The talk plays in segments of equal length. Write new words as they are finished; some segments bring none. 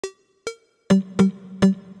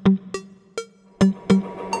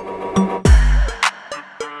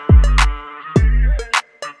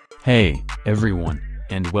Hey, everyone,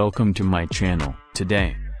 and welcome to my channel.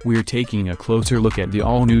 Today, we're taking a closer look at the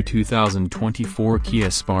all-new 2024 Kia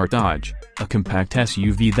Sportage, a compact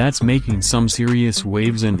SUV that's making some serious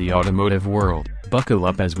waves in the automotive world. Buckle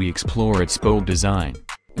up as we explore its bold design,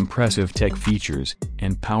 impressive tech features,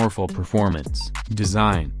 and powerful performance.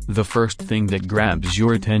 Design. The first thing that grabs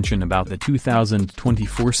your attention about the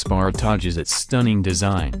 2024 Sportage is its stunning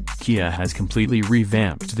design. Kia has completely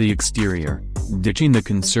revamped the exterior, ditching the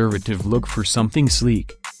conservative look for something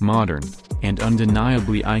sleek, modern, and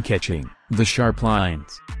undeniably eye-catching. The sharp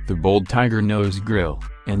lines, the bold tiger nose grille,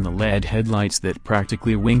 and the LED headlights that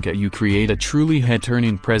practically wink at you create a truly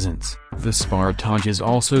head-turning presence. The Sportage is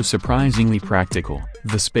also surprisingly practical.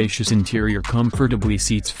 The spacious interior comfortably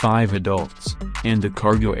seats 5 adults, and the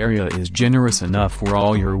cargo area is generous enough for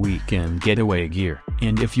all your weekend getaway gear.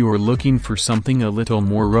 And if you're looking for something a little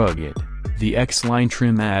more rugged, the X-Line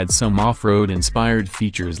trim adds some off-road inspired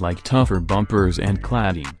features like tougher bumpers and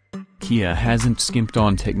cladding. Kia hasn't skimped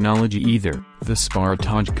on technology either. The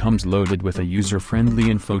Sportage comes loaded with a user-friendly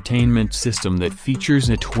infotainment system that features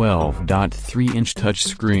a 12.3-inch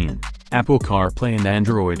touchscreen, Apple CarPlay and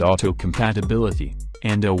Android Auto compatibility,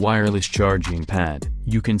 and a wireless charging pad.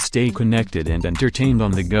 You can stay connected and entertained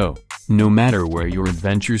on the go, no matter where your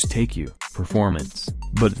adventures take you. Performance.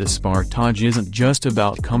 But the Sportage isn't just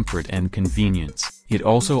about comfort and convenience. It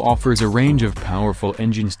also offers a range of powerful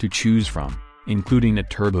engines to choose from, including a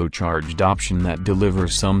turbocharged option that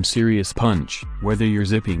delivers some serious punch. Whether you're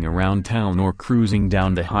zipping around town or cruising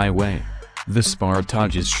down the highway, the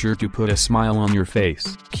Sportage is sure to put a smile on your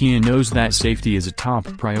face. Kia knows that safety is a top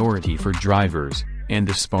priority for drivers, and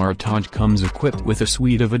the Sportage comes equipped with a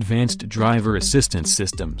suite of advanced driver assistance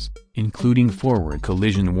systems, including forward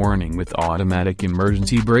collision warning with automatic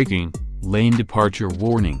emergency braking, lane departure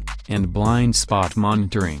warning, and blind spot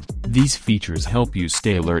monitoring. These features help you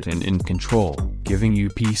stay alert and in control, giving you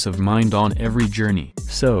peace of mind on every journey.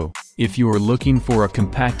 So, if you're looking for a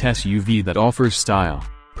compact SUV that offers style,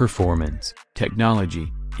 performance,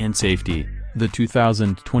 technology, and safety, the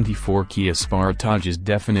 2024 Kia Sportage is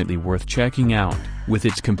definitely worth checking out. With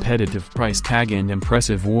its competitive price tag and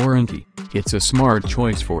impressive warranty, it's a smart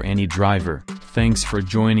choice for any driver. Thanks for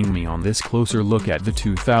joining me on this closer look at the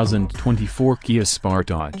 2024 Kia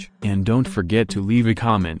Sportage. And don't forget to leave a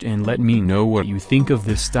comment and let me know what you think of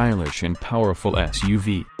this stylish and powerful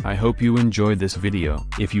SUV. I hope you enjoyed this video.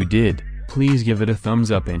 If you did, please give it a thumbs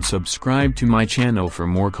up and subscribe to my channel for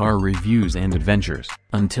more car reviews and adventures.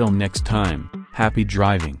 Until next time, happy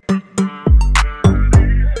driving.